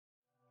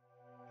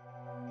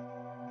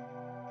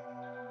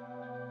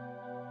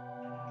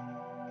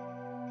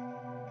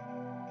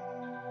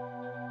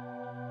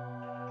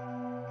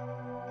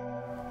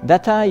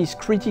Data is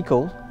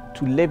critical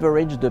to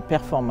leverage the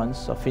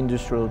performance of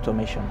industrial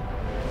automation.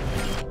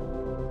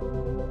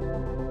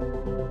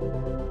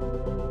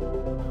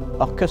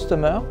 Our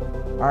customers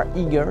are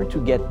eager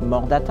to get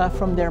more data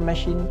from their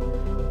machine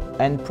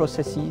and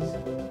processes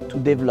to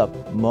develop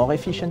more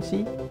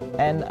efficiency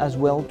and as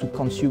well to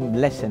consume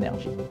less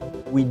energy.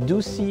 We do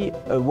see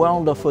a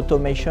world of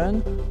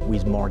automation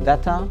with more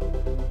data,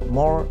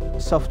 more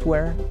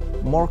software,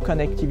 more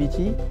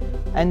connectivity,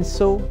 and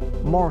so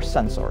more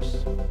sensors.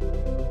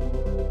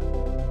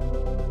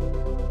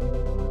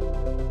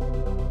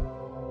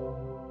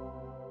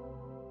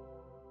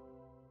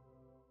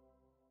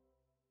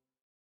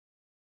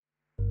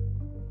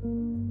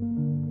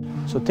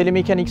 So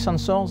TELEMECANIQUE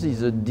Sensors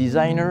is a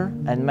designer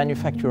and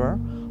manufacturer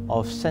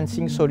of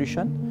sensing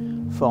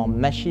solutions for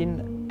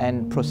machine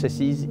and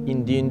processes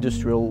in the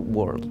industrial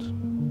world.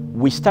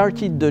 We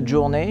started the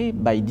journey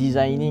by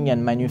designing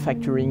and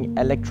manufacturing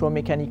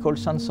electromechanical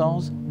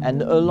sensors,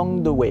 and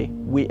along the way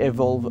we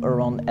evolve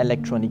around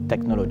electronic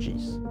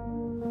technologies.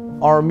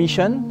 Our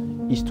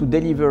mission is to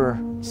deliver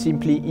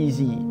simply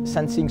easy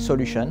sensing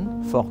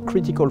solution for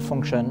critical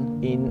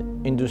function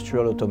in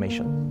industrial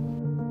automation.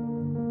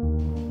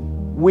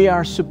 We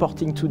are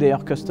supporting today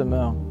our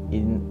customer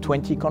in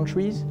 20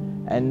 countries,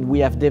 and we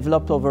have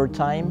developed over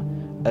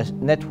time a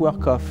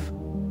network of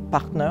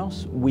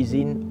partners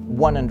within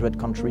 100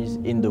 countries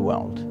in the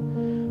world.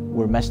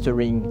 We're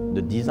mastering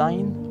the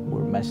design,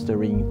 we're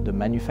mastering the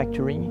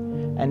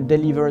manufacturing, and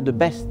deliver the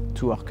best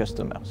to our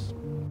customers.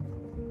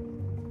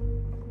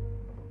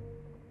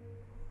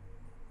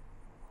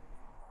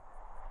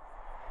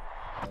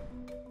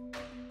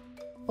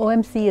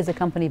 OMC is a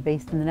company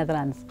based in the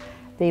Netherlands.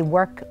 They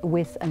work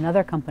with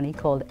another company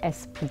called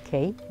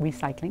SPK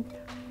Recycling.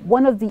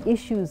 One of the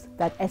issues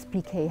that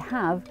SPK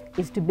have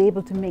is to be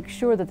able to make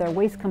sure that their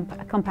waste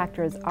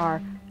compactors are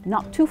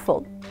not too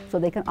full so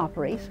they can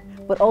operate,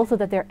 but also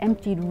that they're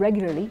emptied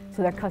regularly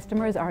so their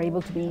customers are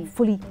able to be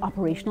fully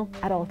operational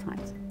at all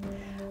times.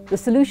 The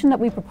solution that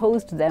we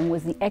proposed to them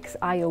was the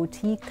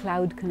XIoT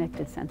Cloud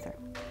Connected Sensor.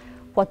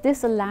 What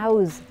this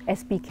allows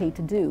SPK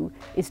to do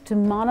is to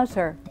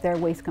monitor their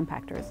waste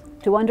compactors,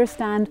 to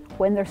understand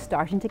when they're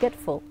starting to get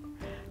full,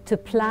 to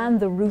plan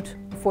the route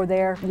for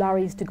their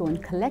lorries to go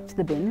and collect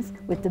the bins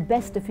with the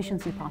best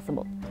efficiency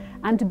possible,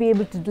 and to be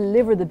able to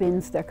deliver the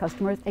bins to their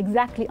customers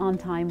exactly on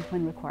time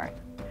when required.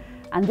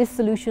 And this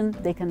solution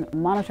they can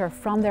monitor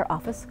from their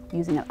office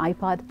using an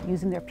iPod,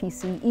 using their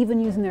PC, even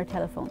using their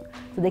telephone,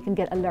 so they can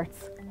get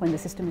alerts when the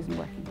system isn't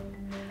working.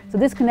 So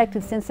this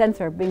connected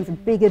sensor brings a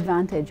big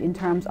advantage in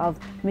terms of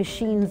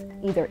machines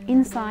either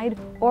inside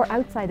or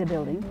outside a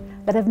building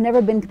that have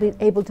never been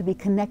able to be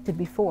connected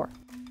before.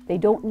 They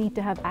don't need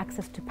to have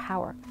access to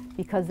power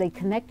because they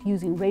connect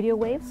using radio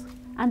waves,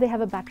 and they have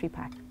a battery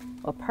pack,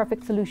 a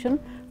perfect solution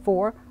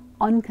for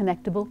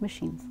unconnectable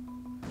machines.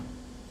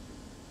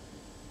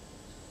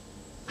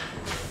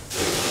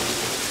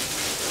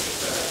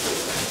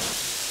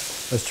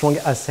 A strong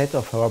asset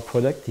of our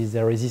product is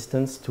their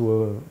resistance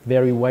to a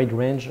very wide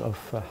range of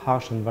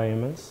harsh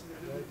environments.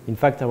 In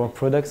fact, our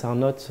products are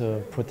not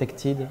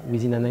protected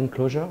within an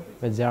enclosure,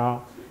 but they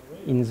are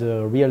in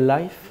the real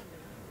life,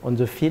 on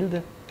the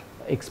field,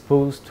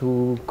 exposed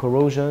to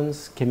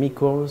corrosions,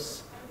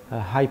 chemicals,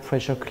 high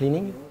pressure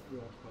cleaning.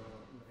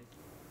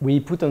 We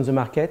put on the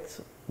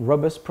market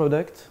robust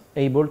product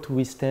able to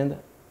withstand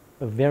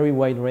a very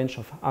wide range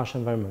of harsh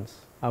environments.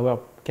 Our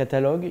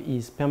catalog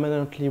is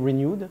permanently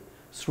renewed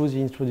through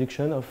the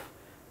introduction of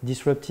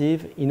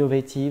disruptive,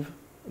 innovative,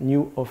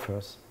 new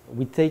offers.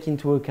 We take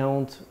into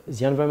account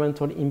the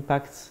environmental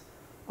impacts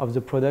of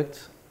the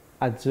product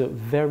at the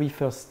very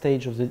first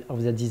stage of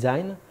the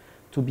design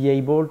to be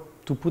able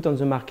to put on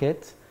the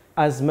market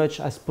as much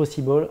as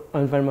possible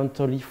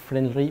environmentally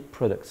friendly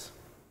products.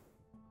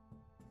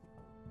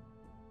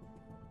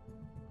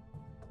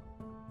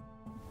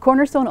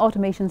 Cornerstone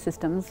Automation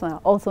Systems,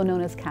 also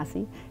known as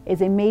CASI,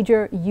 is a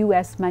major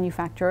US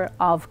manufacturer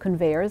of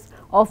conveyors,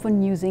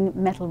 often using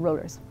metal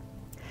rollers.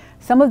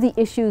 Some of the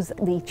issues,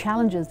 the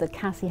challenges that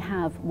CASI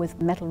have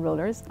with metal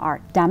rollers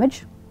are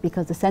damage,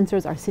 because the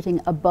sensors are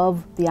sitting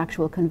above the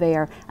actual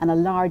conveyor and a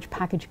large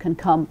package can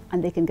come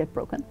and they can get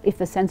broken. If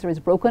the sensor is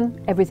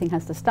broken, everything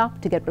has to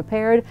stop to get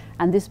repaired,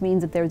 and this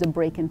means that there's a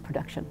break in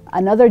production.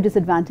 Another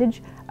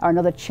disadvantage or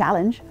another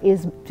challenge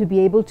is to be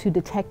able to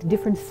detect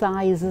different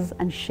sizes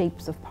and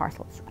shapes of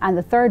parcels. And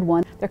the third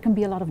one, there can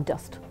be a lot of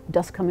dust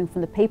coming from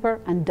the paper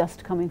and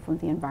dust coming from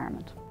the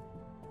environment.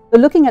 So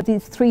looking at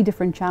these three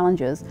different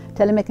challenges,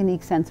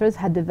 TELEMECANIQUE Sensors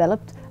had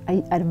developed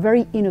a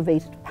very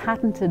innovative,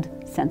 patented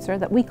sensor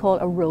that we call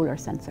a roller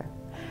sensor.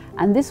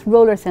 And this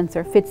roller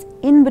sensor fits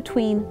in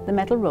between the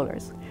metal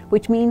rollers,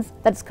 which means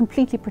that it's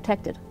completely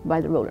protected by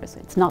the rollers.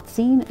 It's not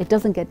seen, it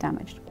doesn't get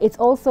damaged. It's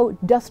also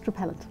dust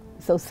repellent.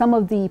 So some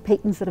of the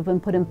patents that have been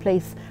put in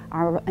place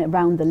are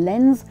around the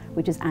lens,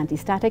 which is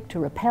anti-static to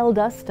repel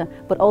dust,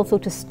 but also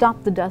to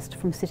stop the dust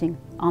from sitting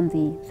on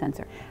the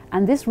sensor.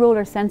 And this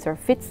roller sensor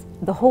fits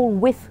the whole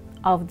width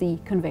of the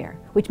conveyor,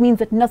 which means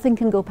that nothing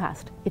can go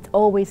past. It's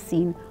always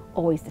seen,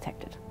 always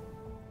detected.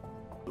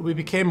 We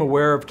became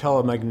aware of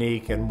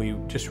Telemecanique and we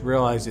just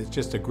realized it's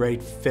just a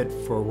great fit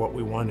for what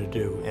we want to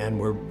do. And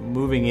we're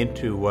moving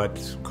into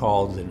what's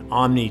called an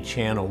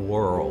omni-channel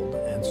world.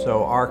 And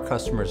so our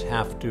customers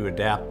have to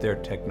adapt their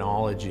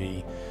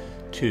technology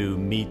to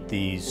meet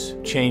these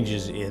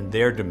changes in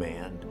their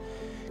demand.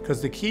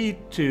 Because the key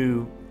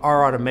to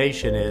our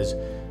automation is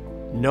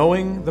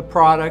knowing the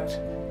product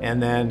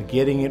and then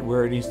getting it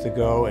where it needs to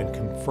go and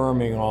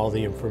confirming all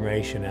the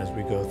information as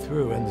we go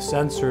through. And the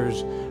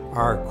sensors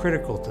are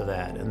critical to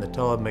that. And the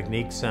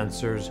Telemecanique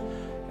sensors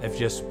have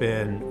just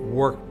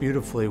worked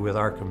beautifully with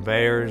our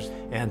conveyors.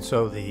 And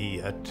so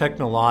the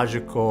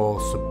technological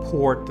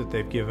support that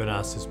they've given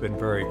us has been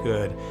very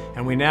good.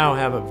 And we now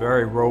have a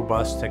very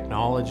robust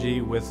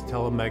technology with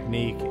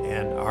Telemecanique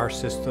and our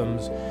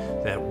systems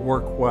that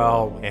work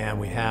well. And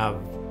we have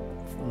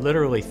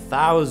literally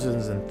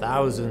thousands and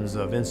thousands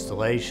of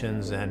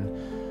installations and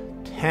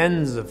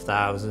tens of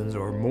thousands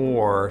or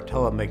more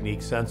Telemecanique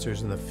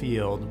sensors in the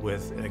field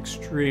with an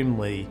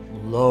extremely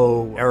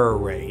low error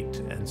rate.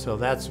 And so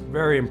that's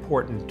very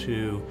important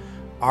to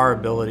our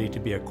ability to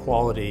be a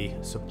quality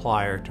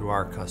supplier to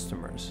our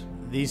customers.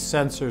 These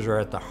sensors are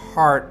at the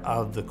heart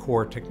of the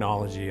core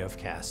technology of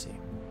CASI.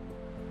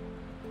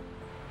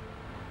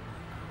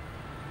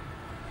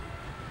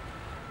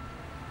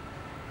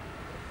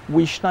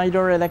 With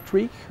Schneider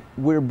Electric,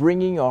 we're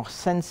bringing our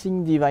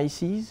sensing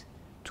devices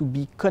to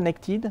be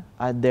connected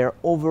at their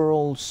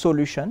overall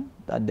solution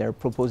that they're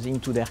proposing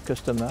to their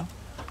customer,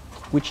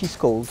 which is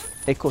called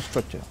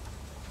EcoStruxure.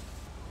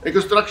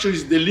 EcoStruxure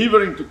is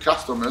delivering to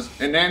customers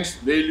enhanced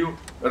value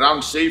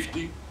around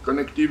safety,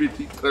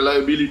 connectivity,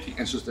 reliability,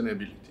 and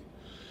sustainability.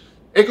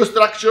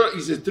 EcoStruxure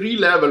is a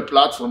three-level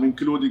platform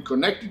including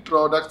connected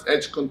products,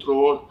 edge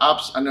control,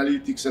 apps,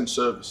 analytics, and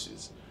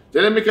services.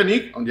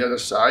 Telemecanique, on the other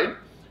side,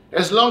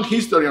 has long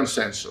history on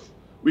sensor,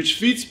 which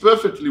fits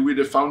perfectly with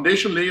the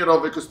foundation layer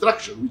of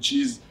EcoStruxure, which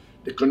is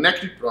the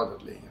connected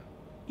product layer.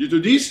 Due to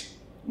this,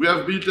 we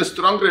have built a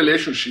strong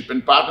relationship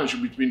and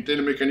partnership between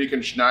Telemecanique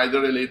and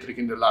Schneider Electric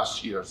in the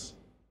last years.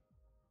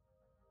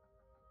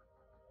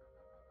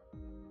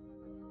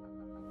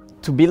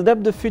 To build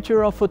up the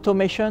future of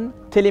automation,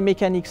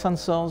 Telemecanique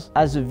Sensors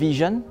has a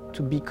vision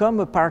to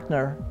become a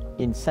partner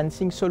in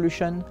sensing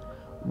solution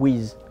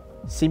with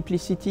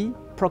simplicity,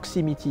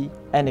 proximity,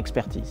 and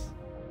expertise.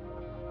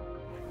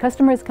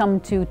 Customers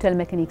come to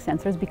Telemecanique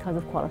sensors because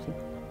of quality.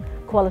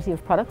 Quality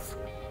of products,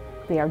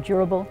 they are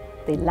durable,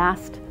 they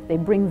last, they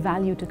bring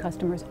value to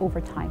customers over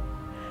time.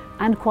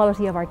 And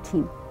quality of our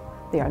team.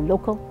 They are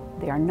local,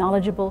 they are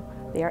knowledgeable,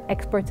 they are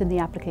experts in the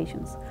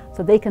applications.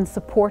 So they can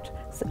support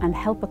and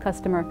help a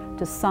customer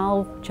to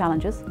solve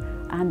challenges.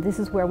 And this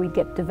is where we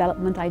get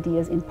development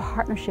ideas in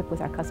partnership with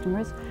our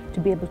customers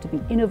to be able to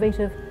be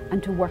innovative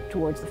and to work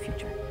towards the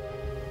future.